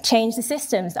 change the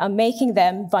systems that are making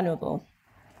them vulnerable.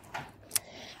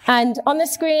 And on the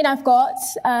screen, I've got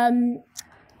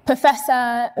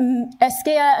Professor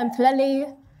Eskia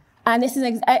Mpeleli, and this is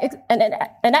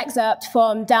an excerpt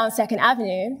from Down 2nd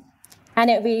Avenue, and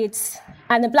it reads,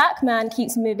 "And the Black man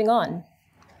keeps moving on,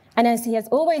 and as he has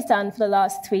always done for the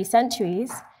last 3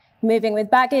 centuries, moving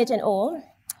with baggage and all,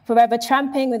 forever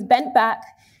tramping with bent back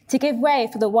to give way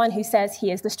for the one who says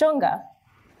he is the stronger.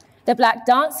 The Black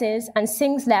dances and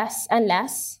sings less and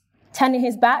less, turning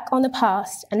his back on the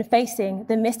past and facing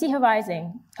the misty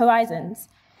horizons,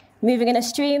 moving in a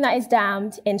stream that is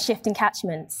dammed in shifting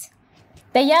catchments.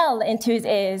 They yell into his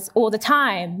ears all the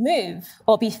time, move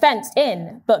or be fenced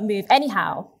in, but move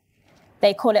anyhow.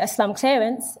 they call it a slum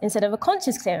clearance instead of a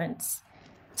conscious clearance,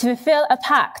 to fulfill a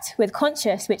pact with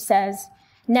conscious which says,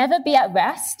 never be at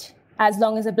rest as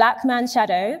long as a black man's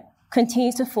shadow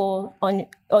continues to fall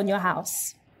on your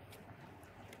house.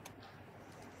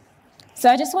 So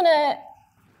I just want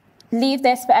to leave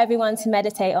this for everyone to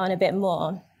meditate on a bit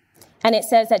more. And it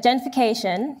says that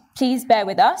gentrification, please bear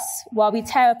with us while we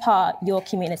tear apart your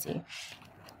community.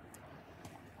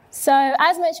 So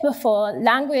as mentioned before,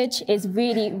 language is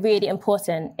really, really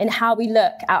important in how we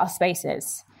look at our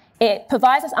spaces. It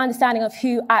provides us understanding of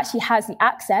who actually has the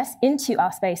access into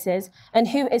our spaces and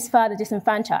who is further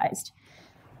disenfranchised.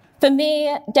 For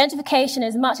me, gentrification,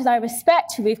 as much as I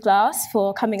respect Ruth Glass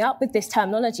for coming up with this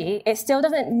terminology, it still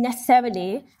doesn't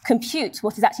necessarily compute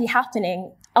what is actually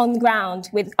happening on the ground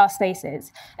with our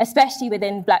spaces, especially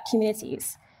within Black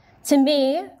communities. To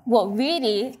me, what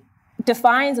really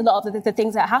defines a lot of the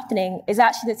things that are happening is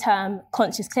actually the term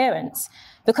conscious clearance,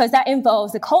 because that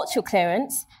involves the cultural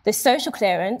clearance, the social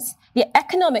clearance, the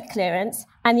economic clearance,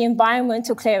 and the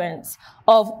environmental clearance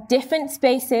of different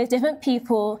spaces, different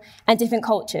people, and different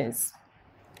cultures.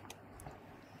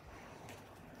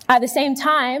 At the same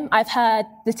time, I've heard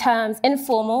the terms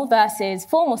informal versus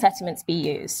formal settlements be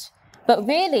used. But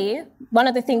really, one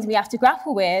of the things we have to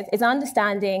grapple with is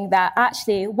understanding that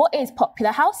actually, what is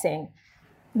popular housing?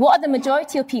 What are the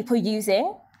majority of people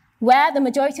using? Where are the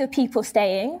majority of people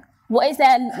staying? What is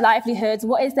their livelihoods?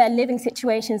 What is their living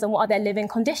situations? And what are their living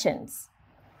conditions?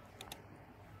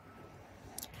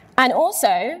 And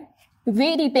also,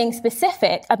 really being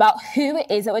specific about who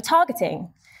it is that we're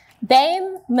targeting.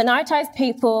 BAME, minoritized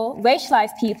people,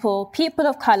 racialized people, people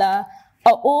of color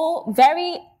are all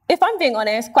very, if I'm being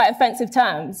honest, quite offensive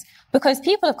terms, because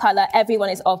people of color, everyone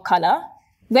is of color.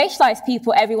 Racialized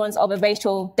people, everyone's of a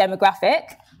racial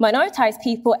demographic. Minoritized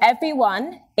people,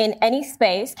 everyone in any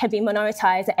space can be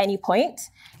minoritized at any point.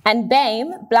 And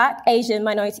BAME, Black, Asian,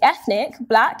 minority ethnic,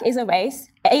 Black is a race,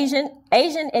 Asian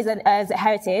is a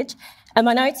heritage, and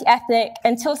minority ethnic,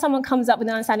 until someone comes up with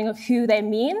an understanding of who they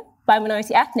mean by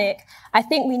minority ethnic, I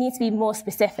think we need to be more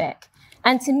specific.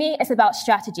 And to me, it's about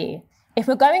strategy. If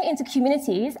we're going into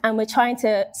communities and we're trying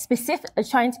to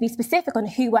be specific on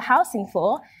who we're housing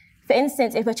for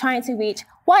instance, if we're trying to reach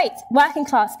white, working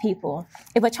class people,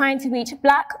 if we're trying to reach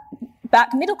black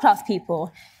middle class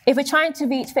people, if we're trying to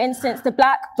reach, for instance, the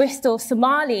Black Bristol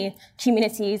Somali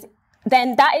communities,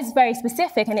 then that is very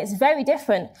specific and it's very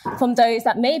different from those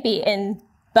that may be in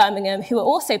Birmingham who are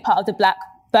also part of the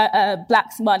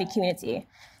Black Somali community.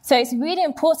 So it's really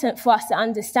important for us to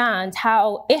understand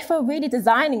how, if we're really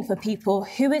designing for people,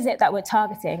 who is it that we're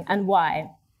targeting and why?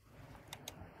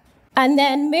 And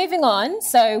then moving on,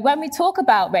 so when we talk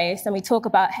about race and we talk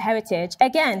about heritage,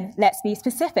 again, let's be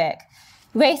specific.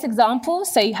 Race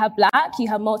examples, so you have Black, you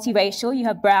have multiracial, you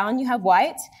have brown, you have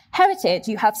white. Heritage,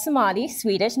 you have Somali,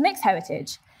 Swedish, mixed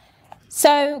heritage.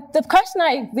 So the question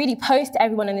I really pose to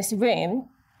everyone in this room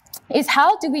is,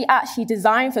 how do we actually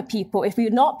design for people if we're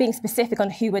not being specific on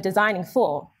who we're designing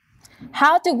for?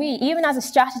 How do we, even as a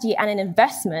strategy and an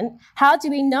investment, how do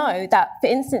we know that, for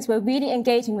instance, we're really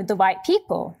engaging with the right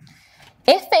people?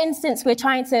 If, for instance, we're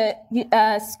trying to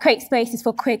create spaces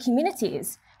for queer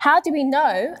communities, how do we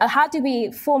know, or how do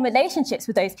we form relationships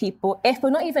with those people if we're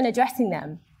not even addressing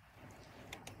them?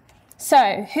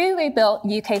 So, who rebuilt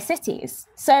UK cities?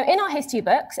 So, in our history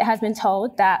books, it has been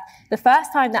told that the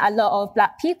first time that a lot of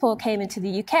Black people came into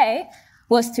the UK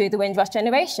was through the Windrush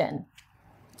generation.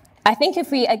 I think if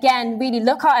we, again, really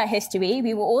look at our history,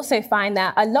 we will also find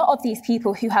that a lot of these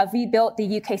people who have rebuilt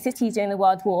the UK cities during the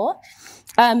World War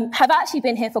have actually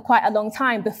been here for quite a long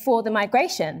time before the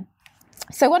migration.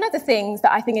 So one of the things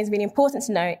that I think is really important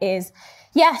to know is,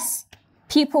 yes,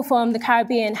 people from the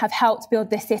Caribbean have helped build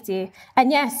this city.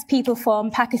 And yes, people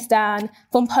from Pakistan,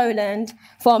 from Poland,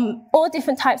 from all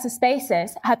different types of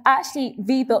spaces have actually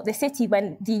rebuilt the city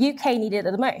when the UK needed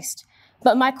it the most.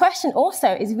 But my question also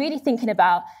is really thinking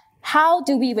about, how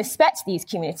do we respect these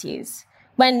communities?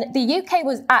 When the UK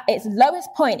was at its lowest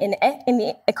point in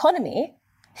the economy,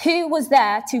 who was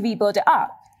there to rebuild it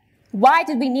up? Why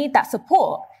did we need that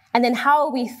support? And then how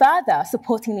are we further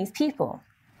supporting these people?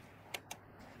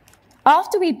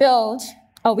 After we build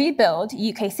or rebuild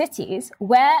UK cities,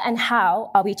 where and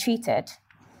how are we treated?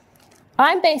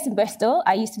 I'm based in Bristol.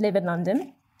 I used to live in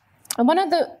London. And one of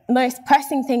the most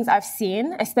pressing things I've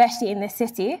seen, especially in this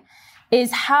city,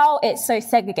 is how it's so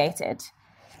segregated.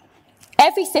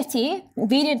 Every city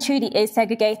really and truly is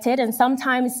segregated, and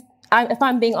sometimes, if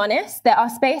I'm being honest, there are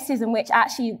spaces in which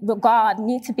actually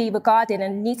need to be regarded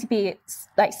and need to be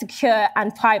like secure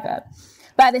and private.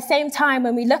 But at the same time,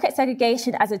 when we look at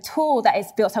segregation as a tool that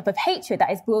is built up of hatred,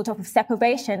 that is built up of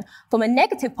separation from a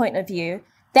negative point of view,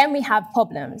 then we have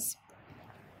problems.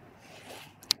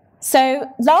 So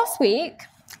last week,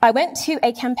 I went to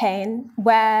a campaign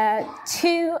where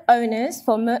two owners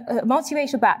from a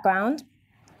multiracial background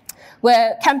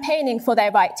were campaigning for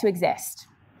their right to exist.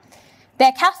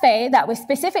 Their cafe that was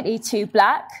specifically to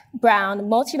Black, brown,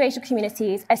 multiracial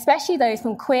communities, especially those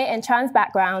from queer and trans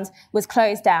backgrounds, was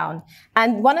closed down.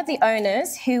 And one of the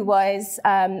owners, who was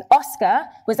Oscar,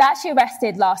 was actually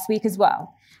arrested last week as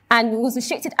well, and was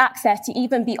restricted access to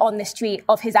even be on the street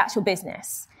of his actual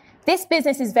business. This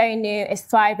business is very new, it's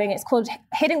thriving. It's called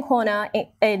Hidden Corner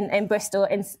in Bristol,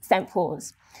 in St.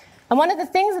 Paul's. And one of the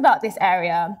things about this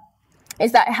area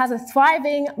is that it has a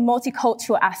thriving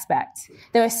multicultural aspect.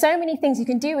 There are so many things you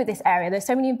can do with this area. There's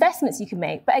so many investments you can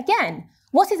make. But again,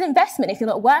 what is investment if you're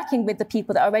not working with the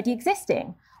people that are already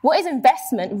existing? What is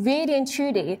investment really and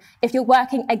truly if you're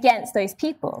working against those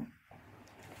people?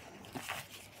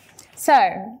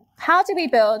 So, how do we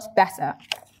build better?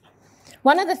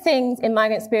 One of the things in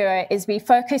Migrant Spirit is we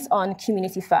focus on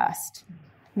community first.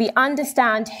 We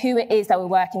understand who it is that we're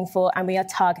working for, and we are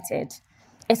targeted.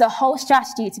 It's a whole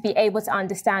strategy to be able to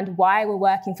understand why we're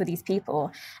working for these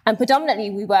people. And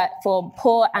predominantly, we work for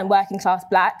poor and working class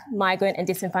Black, migrant, and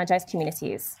disenfranchised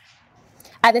communities.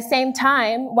 At the same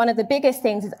time, one of the biggest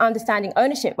things is understanding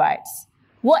ownership rights.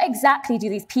 What exactly do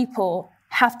these people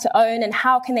have to own, and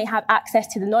how can they have access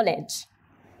to the knowledge?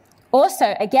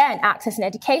 Also, again, access and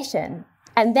education.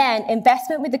 And then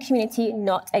investment with the community,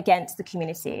 not against the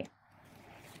community.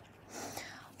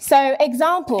 So,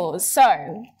 examples.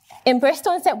 So, in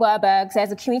Bristol and St. Werburgh's,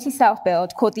 there's a community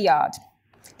self-build called The Yard.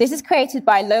 This is created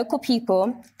by local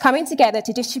people coming together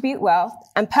to distribute wealth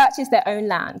and purchase their own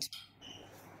land.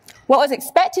 What was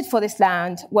expected for this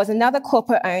land was another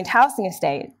corporate-owned housing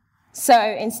estate. So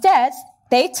instead,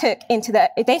 they took into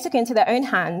their own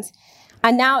hands,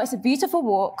 and now it's a beautiful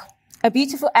walk, a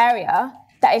beautiful area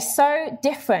that is so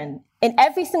different. In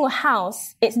every single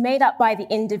house, it's made up by the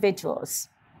individuals.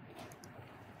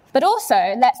 But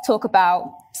also, let's talk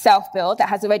about self-build that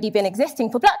has already been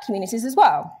existing for Black communities as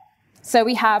well. So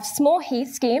we have Small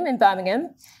Heath scheme in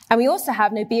Birmingham, and we also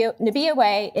have Nabia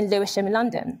Way in Lewisham in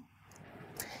London.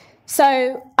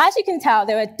 So as you can tell,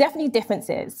 there are definitely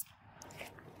differences.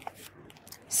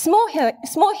 Small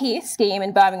Heath scheme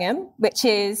in Birmingham, which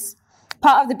is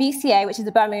part of the BCA, which is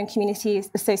the Birmingham Communities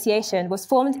Association, was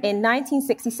formed in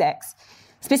 1966,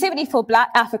 specifically for Black,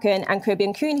 African, and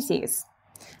Caribbean communities.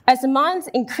 As demands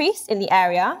increased in the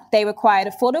area, they required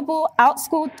affordable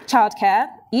out-school childcare,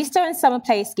 Easter and summer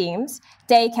play schemes,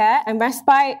 daycare and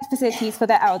respite facilities for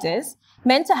their elders,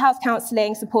 mental health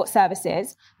counselling support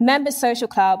services, members' social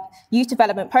club, youth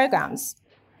development programmes.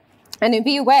 And in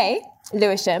View Way,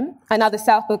 Lewisham, another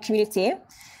self-built community,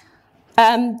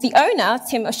 the owner,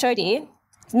 Tim Oshodi,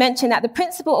 mentioned that the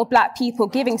principle of Black people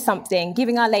giving something,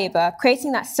 giving our labour,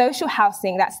 creating that social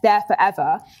housing that's there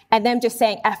forever, and them just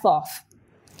saying F off,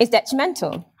 is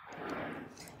detrimental.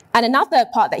 And another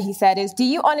part that he said is, do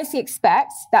you honestly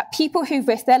expect that people who've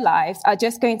risked their lives are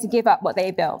just going to give up what they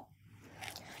built?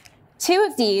 Two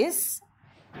of these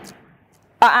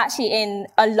are actually in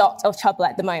a lot of trouble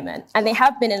at the moment, and they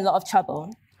have been in a lot of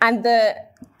trouble. And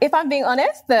if I'm being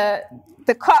honest, the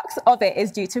crux of it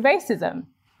is due to racism.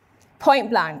 Point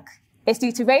blank. It's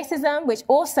due to racism, which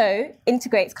also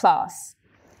integrates class.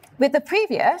 With the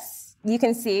previous, you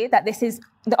can see that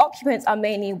the occupants are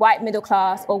mainly white middle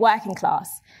class or working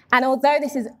class. And although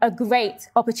this is a great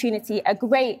opportunity, a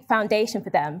great foundation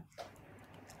for them,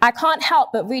 I can't help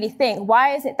but really think,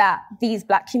 why is it that these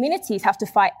Black communities have to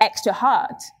fight extra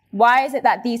hard? Why is it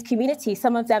that these communities,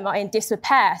 some of them are in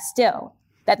disrepair still,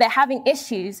 that they're having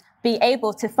issues being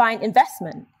able to find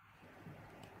investment?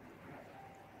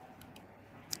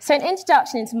 So an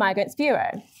introduction into Migrants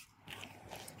Bureau.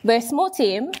 We're a small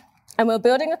team, and we're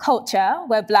building a culture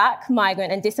where Black,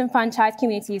 migrant, and disenfranchised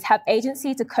communities have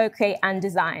agency to co-create and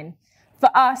design. For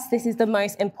us, this is the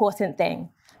most important thing,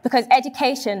 because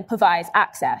education provides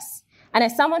access. And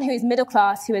as someone who is middle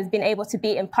class, who has been able to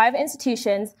be in private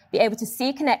institutions, be able to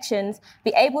see connections,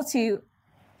 be able to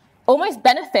almost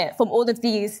benefit from all of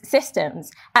these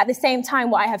systems. At the same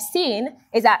time, what I have seen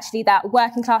is actually that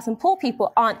working class and poor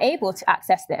people aren't able to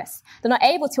access this. They're not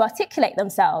able to articulate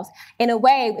themselves in a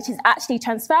way which is actually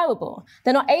transferable.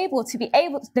 They're not able to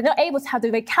have the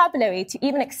vocabulary to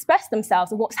even express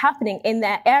themselves of what's happening in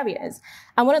their areas.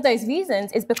 And one of those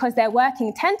reasons is because they're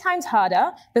working 10 times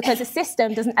harder because the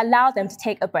system doesn't allow them to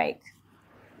take a break.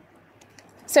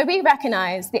 So we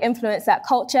recognise the influence that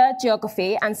culture,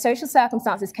 geography, and social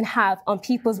circumstances can have on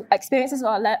people's experiences of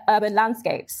our urban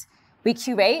landscapes. we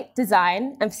curate,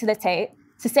 design, and facilitate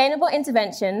sustainable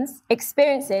interventions,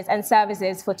 experiences, and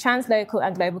services for translocal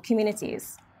and global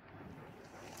communities.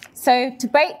 So to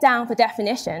break down the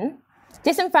definition,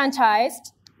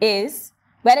 disenfranchised is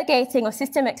relegating or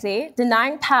systemically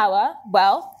denying power,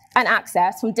 wealth, and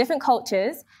access from different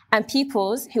cultures and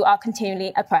peoples who are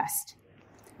continually oppressed.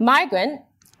 Migrant,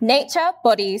 nature,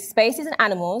 bodies, spaces, and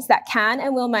animals that can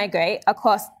and will migrate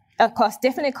across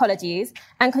different ecologies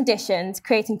and conditions,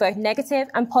 creating both negative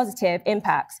and positive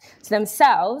impacts to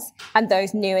themselves and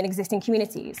those new and existing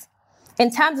communities. In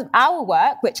terms of our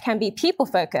work, which can be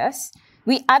people-focused,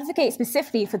 we advocate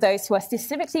specifically for those who are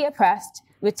systemically oppressed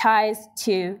with ties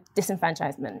to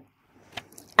disenfranchisement.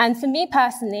 And for me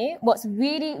personally, what's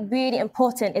really, really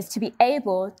important is to be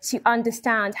able to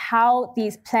understand how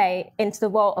these play into the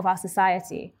role of our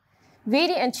society.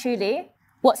 Really and truly,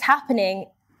 what's happening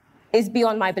is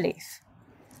beyond my belief.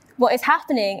 What is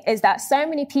happening is that so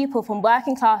many people from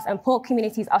working class and poor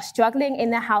communities are struggling in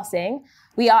their housing.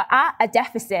 We are at a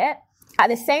deficit. At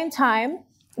the same time,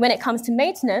 when it comes to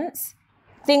maintenance,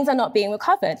 things are not being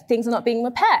recovered, things are not being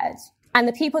repaired. And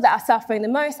the people that are suffering the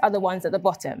most are the ones at the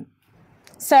bottom.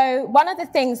 So one of the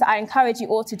things that I encourage you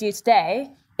all to do today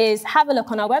is have a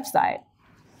look on our website.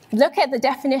 Look at the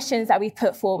definitions that we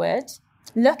put forward.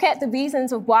 Look at the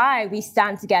reasons of why we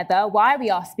stand together, why we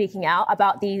are speaking out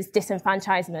about these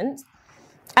disenfranchisements,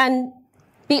 and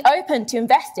be open to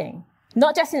investing,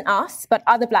 not just in us, but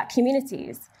other Black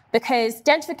communities. Because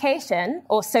gentrification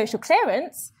or social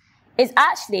clearance is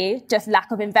actually just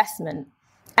lack of investment,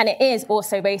 and it is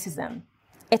also racism.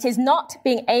 It is not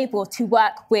being able to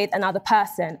work with another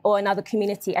person or another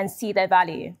community and see their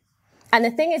value. And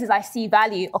the thing is I see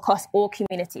value across all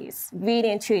communities,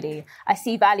 really and truly. I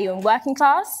see value in working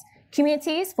class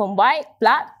communities from white,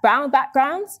 Black, brown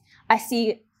backgrounds. I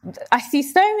see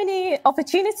so many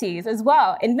opportunities as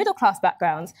well in middle class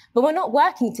backgrounds, but we're not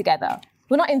working together.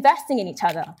 We're not investing in each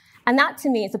other. And that to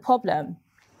me is a problem.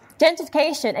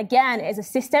 Gentrification, again, is a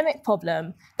systemic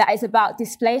problem that is about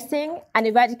displacing and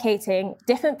eradicating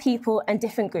different people and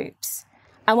different groups.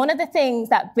 And one of the things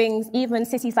that brings even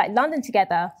cities like London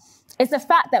together is the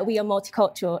fact that we are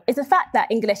multicultural, is the fact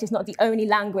that English is not the only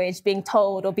language being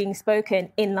told or being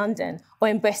spoken in London or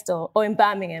in Bristol or in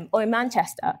Birmingham or in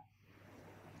Manchester.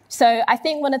 So I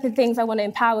think one of the things I want to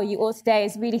empower you all today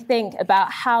is really think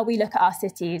about how we look at our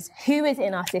cities, who is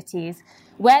in our cities,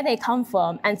 where they come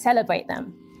from, and celebrate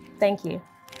them. Thank you.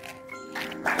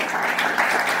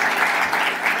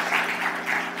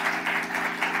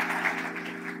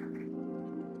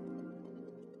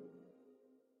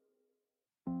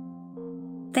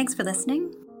 Thanks for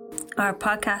listening. Our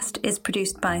podcast is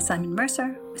produced by Simon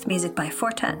Mercer with music by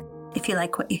Fortet. If you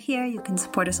like what you hear, you can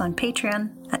support us on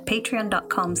Patreon at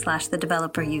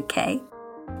patreon.com/thedeveloperuk.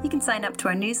 You can sign up to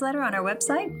our newsletter on our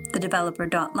website,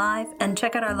 thedeveloper.live, and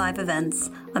check out our live events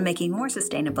on making more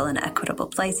sustainable and equitable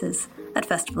places at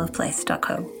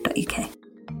festivalofplace.co.uk.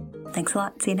 Thanks a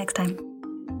lot. See you next time.